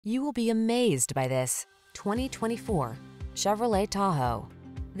You will be amazed by this 2024 Chevrolet Tahoe.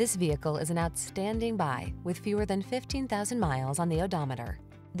 This vehicle is an outstanding buy with fewer than 15,000 miles on the odometer.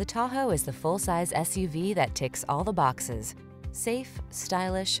 The Tahoe is the full-size SUV that ticks all the boxes. Safe,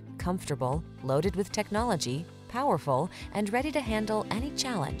 stylish, comfortable, loaded with technology, powerful, and ready to handle any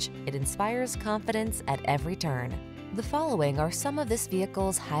challenge, it inspires confidence at every turn. The following are some of this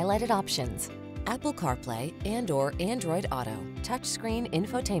vehicle's highlighted options: Apple CarPlay and/or Android Auto, touchscreen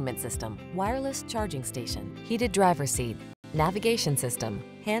infotainment system, wireless charging station, heated driver's seat, navigation system,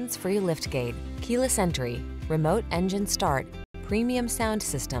 hands-free liftgate, keyless entry, remote engine start, premium sound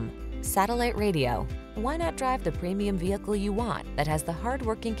system, satellite radio. Why not drive the premium vehicle you want that has the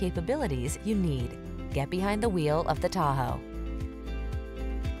hard-working capabilities you need? Get behind the wheel of the Tahoe.